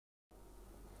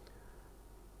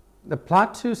The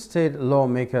Plateau State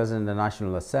Lawmakers in the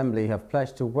National Assembly have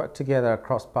pledged to work together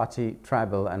across party,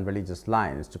 tribal and religious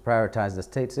lines to prioritize the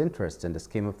state's interest in the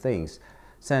scheme of things.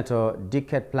 Senator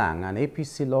Diket Plang, an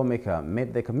APC lawmaker,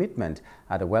 made the commitment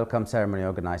at a welcome ceremony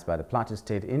organized by the Plateau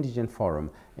State Indigene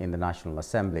Forum in the National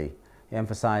Assembly. He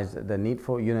emphasized the need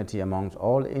for unity amongst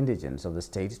all indigenes of the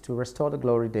state to restore the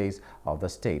glory days of the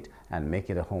state and make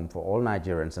it a home for all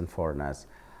Nigerians and foreigners.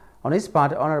 On his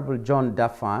part, Honorable John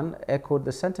Dafaan echoed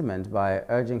the sentiment by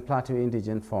urging Plateau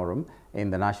Indigene Forum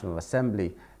in the National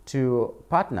Assembly to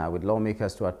partner with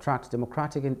lawmakers to attract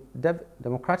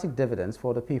democratic dividends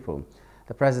for the people.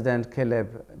 The President,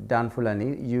 Caleb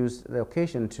Danfulani, used the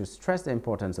occasion to stress the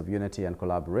importance of unity and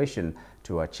collaboration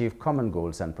to achieve common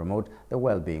goals and promote the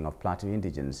well-being of Plateau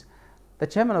indigenes. The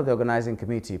chairman of the organizing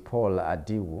committee, Paul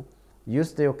Adiwu,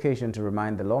 used the occasion to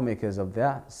remind the lawmakers of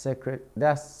their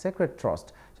sacred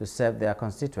trust to serve their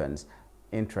constituents'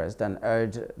 interest and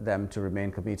urge them to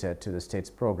remain committed to the state's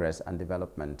progress and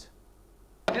development.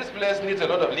 This place needs a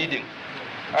lot of leading,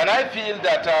 and I feel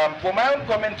that for my own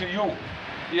comment to you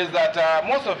is that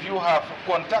most of you have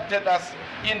contacted us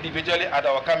individually at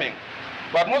our coming,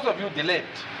 but most of you delayed.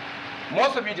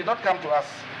 Most of you did not come to us.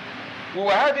 We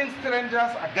were having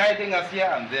strangers guiding us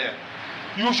here and there.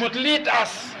 You should lead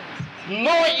us.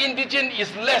 No indigene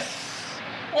is less.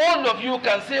 All of you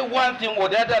can say one thing or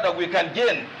the other that we can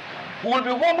gain. We will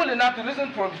be humble enough to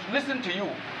listen to you.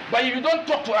 But if you don't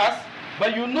talk to us,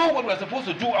 but you know what we're supposed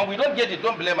to do and we don't get it,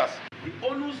 don't blame us. The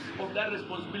onus of that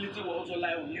responsibility will also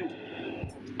lie on you.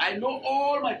 I know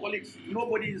all my colleagues,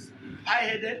 nobody is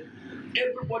high-headed,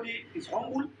 everybody is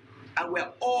humble, and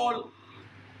we're all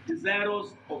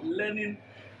desirous of learning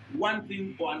one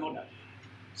thing or another.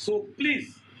 So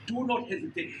please, do not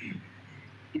hesitate.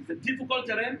 It's a difficult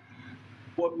terrain,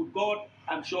 but with God,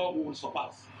 I'm sure we will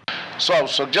surpass. So I would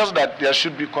suggest that there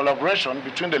should be collaboration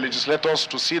between the legislators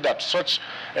to see that such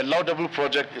a laudable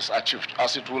project is achieved,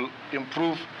 as it will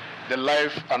improve the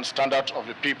life and standards of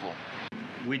the people.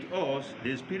 With us,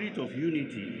 the spirit of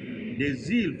unity, the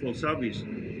zeal for service,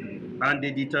 and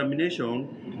the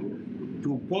determination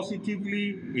to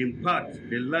positively impact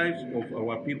the lives of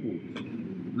our people.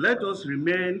 Let us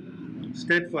remain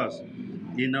steadfast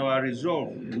in our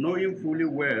resolve, knowing fully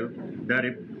well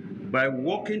that by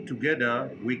working together,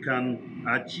 we can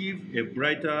achieve a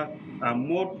brighter and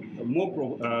more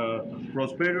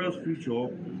prosperous future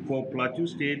for Plateau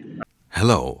State.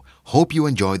 Hello, hope you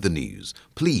enjoyed the news.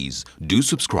 Please do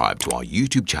subscribe to our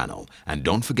YouTube channel and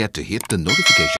don't forget to hit the notification